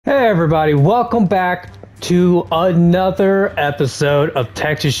Hey everybody, welcome back to another episode of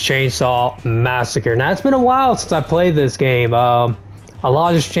Texas Chainsaw Massacre. Now it's been a while since I played this game. A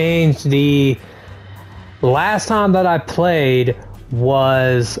lot has changed. The last time that I played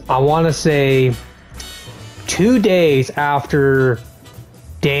was, I want to say, 2 days after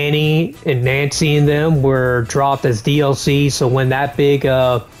Danny and Nancy and them were dropped as DLC. So when that big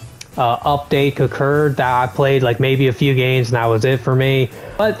update occurred, that I played like maybe a few games and that was it for me.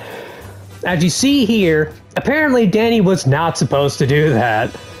 But as you see here, apparently Danny was not supposed to do that.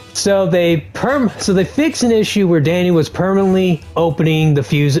 So they fixed an issue where Danny was permanently opening the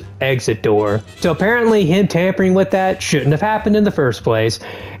fuse exit door. So apparently him tampering with that shouldn't have happened in the first place.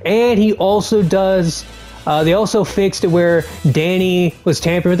 And he also does, they also fixed it where Danny was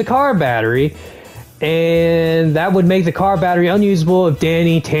tampering with the car battery. And that would make the car battery unusable if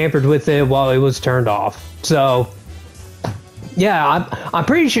Danny tampered with it while it was turned off. So yeah, I'm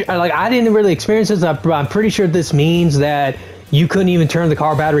pretty sure, like, I didn't really experience this, but I'm pretty sure this means that you couldn't even turn the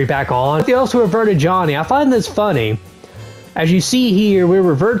car battery back on. They also reverted Johnny. I find this funny. As you see here, we're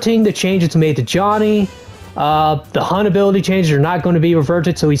reverting the changes made to Johnny. The hunt ability changes are not going to be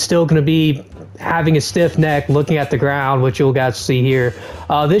reverted, so he's still going to be having a stiff neck looking at the ground, which you'll guys see here.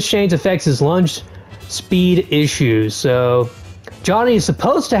 This change affects his lunge speed issues. So Johnny is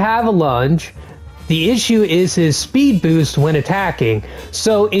supposed to have a lunge. The issue is his speed boost when attacking.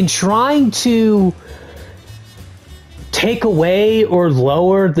 So in trying to take away or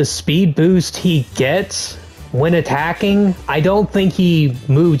lower the speed boost he gets when attacking, I don't think he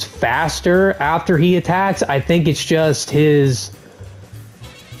moves faster after he attacks. I think it's just his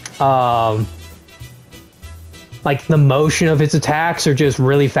like the motion of his attacks are just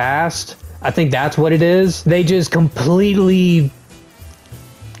really fast. I think that's what it is. They just completely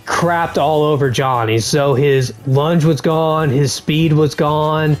crapped all over Johnny. So his lunge was gone, his speed was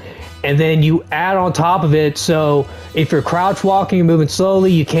gone, and then you add on top of it, so if you're crouch walking or moving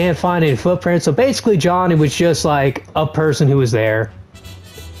slowly, you can't find any footprints. So basically Johnny was just like a person who was there.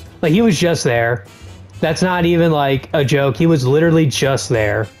 Like, he was just there. That's not even like a joke. He was literally just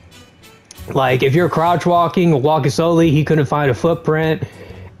there. Like, if you're crouch walking or walking slowly, he couldn't find a footprint.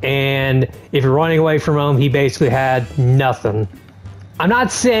 And if you're running away from him, he basically had nothing. I'm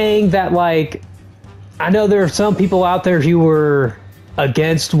not saying that, like, I know there are some people out there who were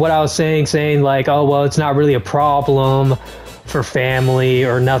against what I was saying like, oh, well, it's not really a problem for family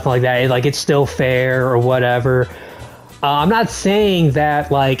or nothing like that. Like, it's still fair or whatever. I'm not saying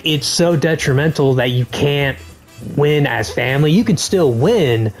that, like, it's so detrimental that you can't win as family. You can still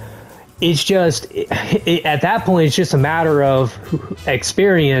win. It's just, at that point, it's just a matter of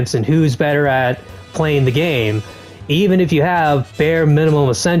experience and who's better at playing the game. Even if you have bare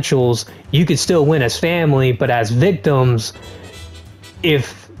minimum essentials, you could still win as family, but as victims,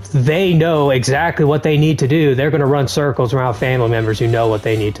 if they know exactly what they need to do, they're going to run circles around family members who know what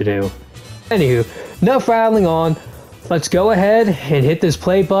they need to do. Anywho, enough rattling on. Let's go ahead and hit this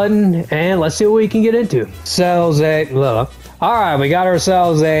play button, and let's see what we can get into. Alright, we got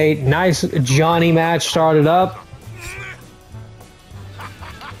ourselves a nice Johnny match started up.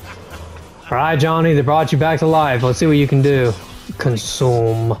 Alright, Johnny, they brought you back to life. Let's see what you can do.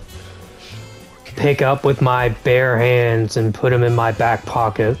 Consume. Pick up with my bare hands and put them in my back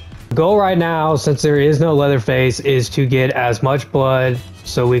pocket. The goal right now, since there is no Leatherface, is to get as much blood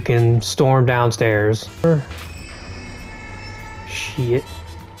so we can storm downstairs. Shit.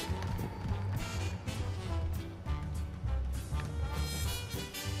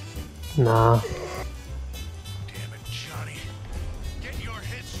 Nah. Damn it, Johnny. Get your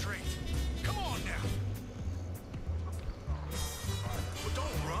head straight. Come on now. Well,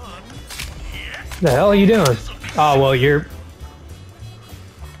 don't run. Yeah. The hell are you doing? Oh, well, you're...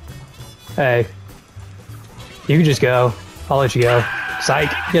 Hey. You can just go. I'll let you go.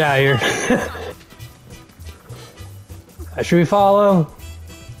 Psych. Get out of here. Should we follow?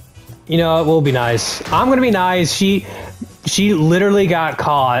 You know, it will be nice. I'm gonna be nice. She literally got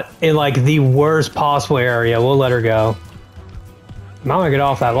caught in, like, the worst possible area. We'll let her go. I'm gonna get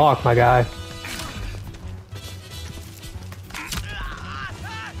off that lock, my guy.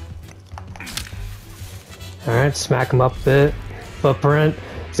 Alright, smack him up a bit. Footprint.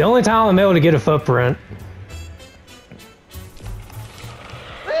 It's the only time I'm able to get a footprint.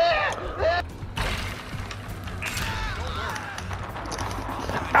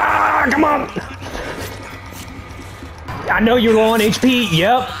 Ah, come on! I know you're low on HP.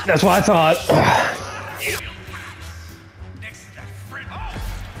 Yep, that's what I thought.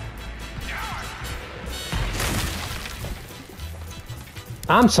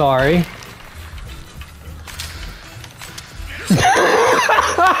 I'm sorry.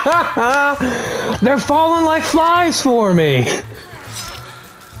 They're falling like flies for me.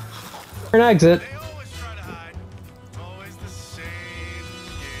 An exit. They always try to hide. Always the same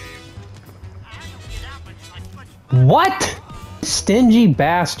game. What? Stingy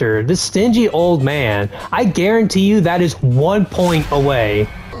bastard. This stingy old man. I guarantee you that is 1 point away.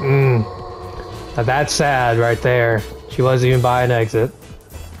 Now that's sad right there. She wasn't even by an exit.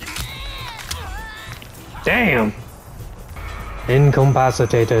 Damn.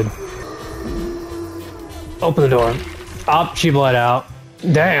 Incapacitated. Open the door. Up, she bled out.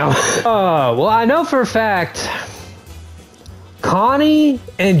 Damn. Oh, well, I know for a fact Connie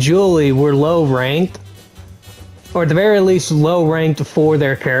and Julie were low ranked, or at the very least low ranked for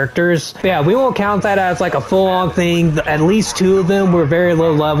their characters. But yeah, we won't count that as like a full-on thing. At least 2 of them were very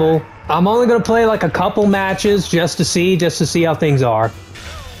low level. I'm only gonna play like a couple matches just to see how things are.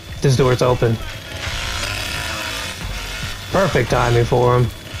 This door's open. Perfect timing for him.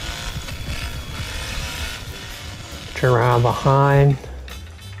 Turn around behind.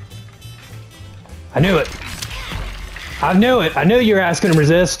 I knew it. I knew it. I knew you were asking to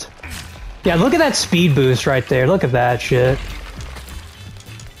resist. Yeah, look at that speed boost right there. Look at that shit.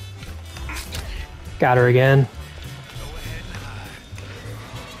 Got her again.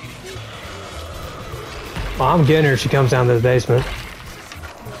 Well, I'm getting her. She comes down to the basement.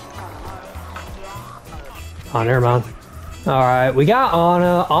 Oh, never mind. Alright, we got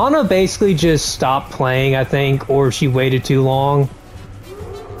Anna. Anna basically just stopped playing, I think, or she waited too long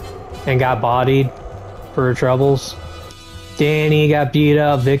and got bodied for her troubles. Danny got beat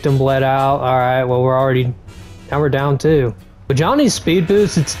up, victim bled out. Alright, well, now we're down 2. With Johnny's speed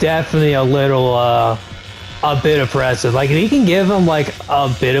boost, it's definitely a little, a bit oppressive. Like, he can give him, like,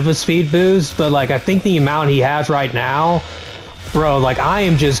 a bit of a speed boost, but, like, I think the amount he has right now, bro, like, I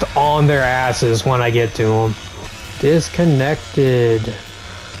am just on their asses when I get to him. Disconnected.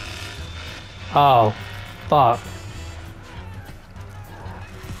 Oh, fuck.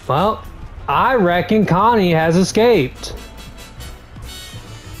 Well, I reckon Connie has escaped.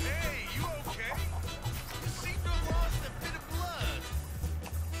 Hey, you okay? You seem to have lost a bit of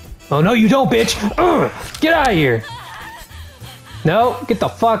blood. Oh, no, you don't, bitch. Ugh, get out of here. No, get the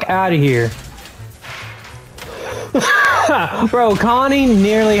fuck out of here. Bro, Connie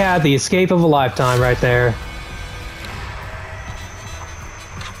nearly had the escape of a lifetime right there.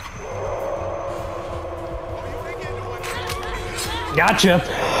 Gotcha.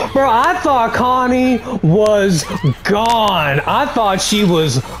 Bro, I thought Connie was gone. I thought she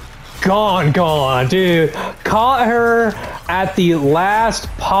was gone, dude. Caught her at the last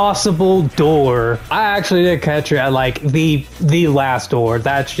possible door. I actually did catch her at like the last door.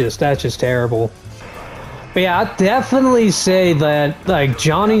 That's just terrible. But yeah, I'd definitely say that like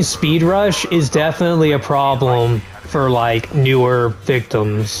Johnny's speed rush is definitely a problem for like newer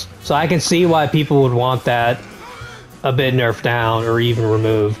victims. So I can see why people would want that a bit nerfed down or even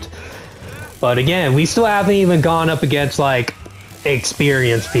removed. But again, we still haven't even gone up against like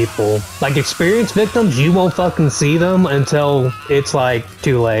experienced people. Like experienced victims, you won't fucking see them until it's like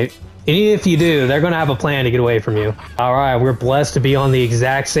too late. And even if you do, they're gonna have a plan to get away from you. Alright, we're blessed to be on the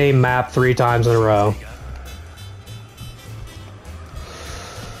exact same map 3 times in a row.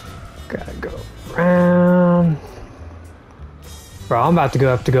 Gotta go around. Bro, I'm about to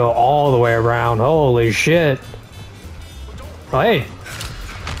have to go all the way around. Holy shit. Oh, hey.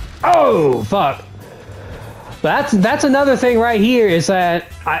 Oh, fuck. That's another thing right here is that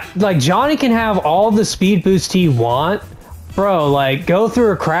like Johnny can have all the speed boost he want. Bro, like go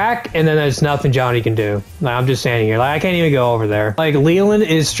through a crack and then there's nothing Johnny can do. Like, I'm just standing here. Like I can't even go over there. Like Leland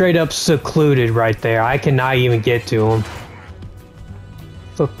is straight up secluded right there. I cannot even get to him.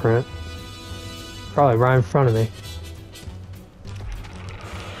 Footprint. Probably right in front of me.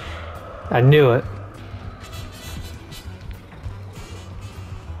 I knew it.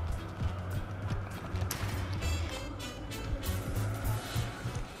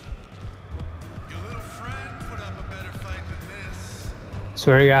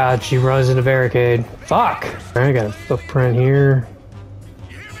 Swear to God, she runs in a barricade. Fuck! Alright, I got a footprint here.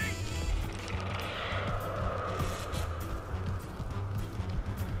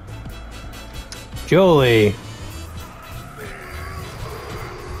 Julie!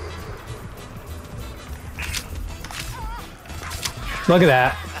 Look at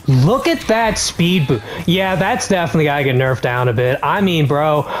that. Look at that speed boost. Yeah, that's definitely gotta get nerfed down a bit. I mean,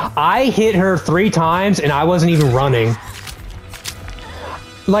 bro, I hit her 3 times and I wasn't even running.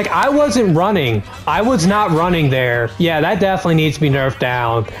 Like, I wasn't running. I was not running there. Yeah, that definitely needs to be nerfed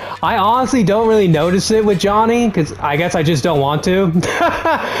down. I honestly don't really notice it with Johnny, because I guess I just don't want to.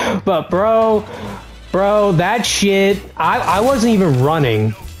 But, bro, that shit, I wasn't even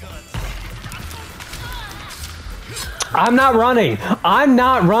running. I'm not running. I'm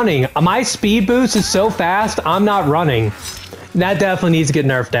not running. My speed boost is so fast, I'm not running. That definitely needs to get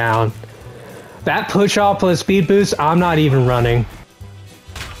nerfed down. That push off plus speed boost, I'm not even running.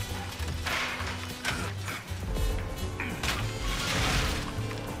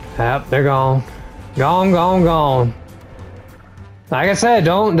 Yep, they're gone. Gone, gone, gone. Like I said,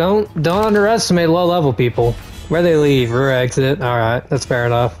 don't underestimate low level people. Where they leave, rear exit. Alright, that's fair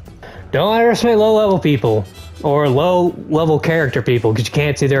enough. Don't underestimate low level people. Or low level character people, because you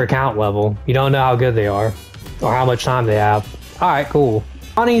can't see their account level. You don't know how good they are. Or how much time they have. Alright, cool.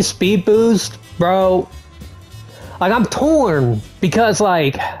 Funny speed boost, bro. Like, I'm torn. Because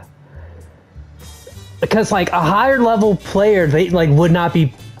like a higher level player, they like wouldn't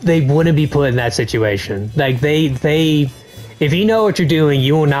be put in that situation. Like if you know what you're doing,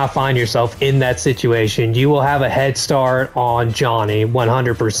 you will not find yourself in that situation. You will have a head start on Johnny,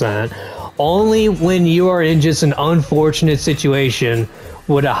 100%. Only when you are in just an unfortunate situation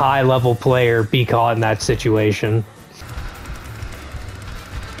would a high level player be caught in that situation.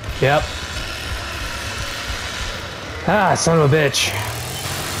 Yep. Ah, son of a bitch.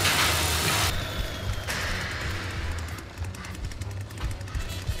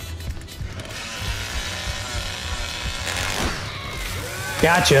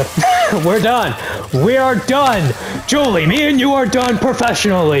 Gotcha. We're done. We are done. Julie, me and you are done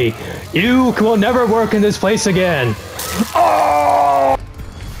professionally. You will never work in this place again. Oh!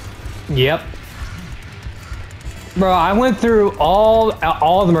 Yep. Bro, I went through all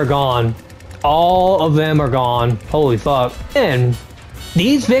of them are gone. All of them are gone. Holy fuck. And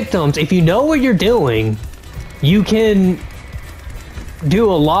these victims, if you know what you're doing, you can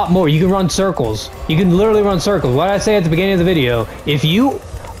do a lot more. You can run circles. You can literally run circles. What I say at the beginning of the video, if you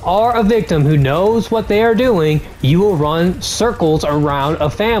are a victim who knows what they are doing, you will run circles around a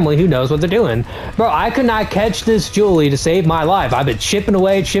family who knows what they're doing. Bro, I could not catch this Julie to save my life. I've been chipping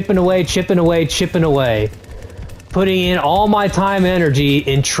away, chipping away, chipping away, chipping away. Putting in all my time and energy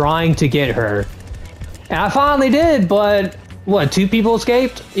in trying to get her. And I finally did, but what, 2 people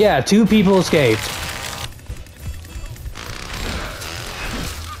escaped? Yeah, 2 people escaped.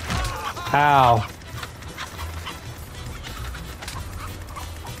 Ow.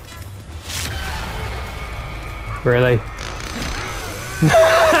 Really?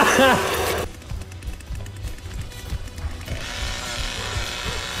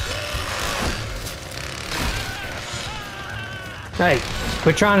 Hey,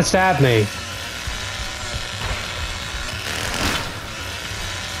 quit trying to stab me.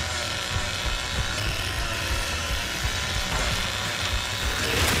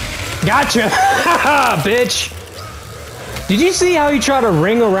 Gotcha! Bitch! Did you see how he tried to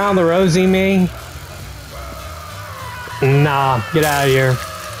ring around the rosy me? Nah, get out of here.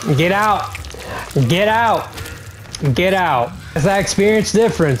 Get out! Get out! Get out! That's that experience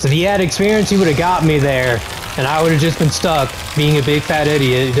difference. If he had experience, he would have got me there. And I would have just been stuck being a big fat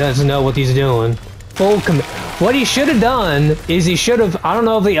idiot who doesn't know what he's doing. What he should have done is he should have, I don't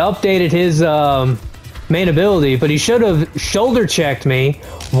know if they updated his main ability, but he should have shoulder checked me,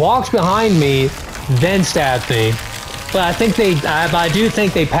 walked behind me, then stabbed me. But I think I do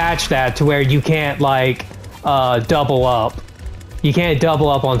think they patched that to where you can't like double up. You can't double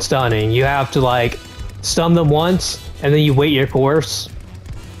up on stunning. You have to like stun them once and then you wait your course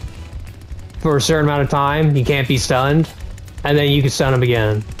for a certain amount of time. You can't be stunned, and then you can stun them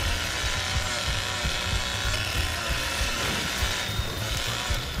again.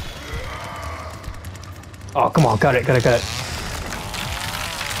 Oh, come on, cut it, cut it, cut it.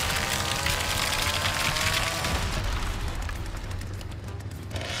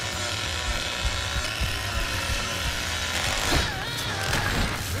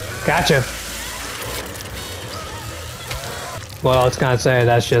 Gotcha. Well, it's gonna say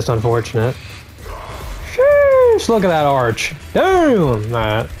that's just unfortunate. Sheesh, look at that arch. Damn!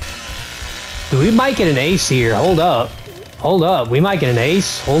 Alright. Dude, we might get an ace here. Hold up. Hold up. We might get an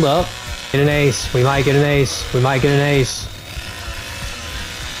ace. Hold up. Get an ace. We might get an ace. We might get an ace.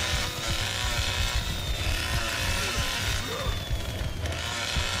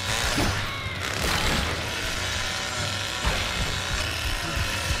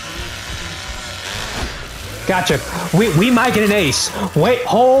 Gotcha. We might get an ace. Wait,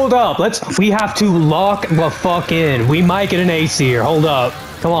 hold up. We have to lock the fuck in. We might get an ace here. Hold up.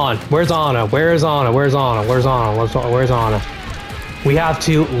 Come on. Where's Anna? Where's Anna? Where's Anna? Where's Anna? Where's Anna? We have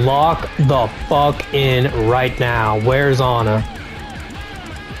to lock the fuck in right now. Where's Anna?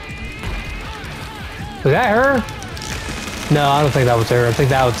 Was that her? No, I don't think that was her. I think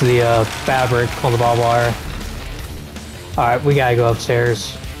that was the fabric on the barbed wire. Alright, we gotta go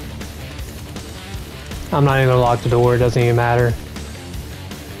upstairs. I'm not even gonna lock the door, it doesn't even matter.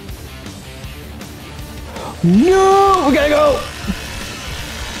 No! We gotta go!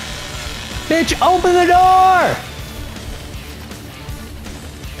 Bitch, open the door!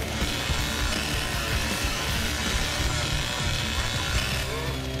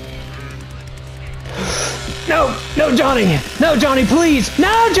 No! No, Johnny! No, Johnny, please!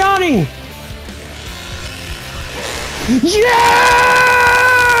 No, Johnny! Yeah!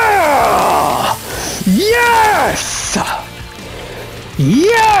 Yes!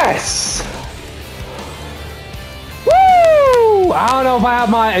 Yes! Woo! I don't know if I have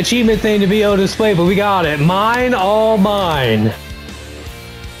my achievement thing to be able to display, but we got it. Mine, all mine.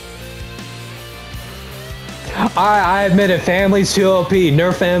 I admit it, family's too OP.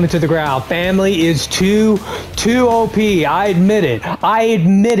 Nerf family to the ground. Family is too OP. I admit it. I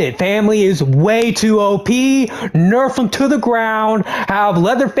admit it. Family is way too OP. Nerf them to the ground. Have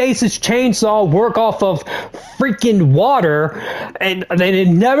Leatherface's chainsaw work off of freaking water, and then it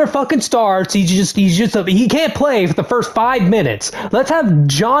never fucking starts. He can't play for the first 5 minutes. Let's have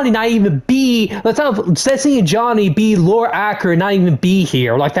Johnny not even be. Let's have Ceci and Johnny be lore accurate, not even be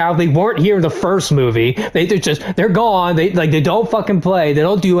here. Like how they weren't here in the first movie. They're gone. They don't fucking play. They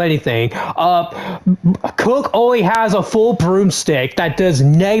don't do anything. Cook only has a full broomstick that does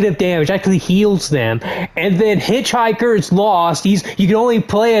negative damage, actually heals them. And then Hitchhiker is lost. You can only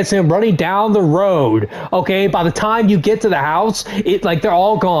play as him running down the road. Okay, by the time you get to the house, they're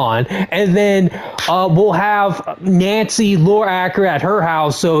all gone. And then we'll have Nancy lore accurate at her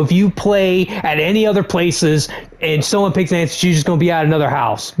house. So if you play at any other places and someone picks Nancy, she's just gonna be at another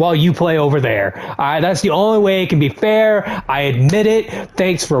house while you play over there. Alright, that's the only way it can be fair. I admit it.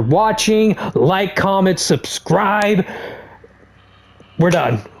 Thanks for watching. Like, comment, subscribe. We're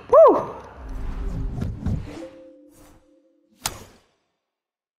done. Woo!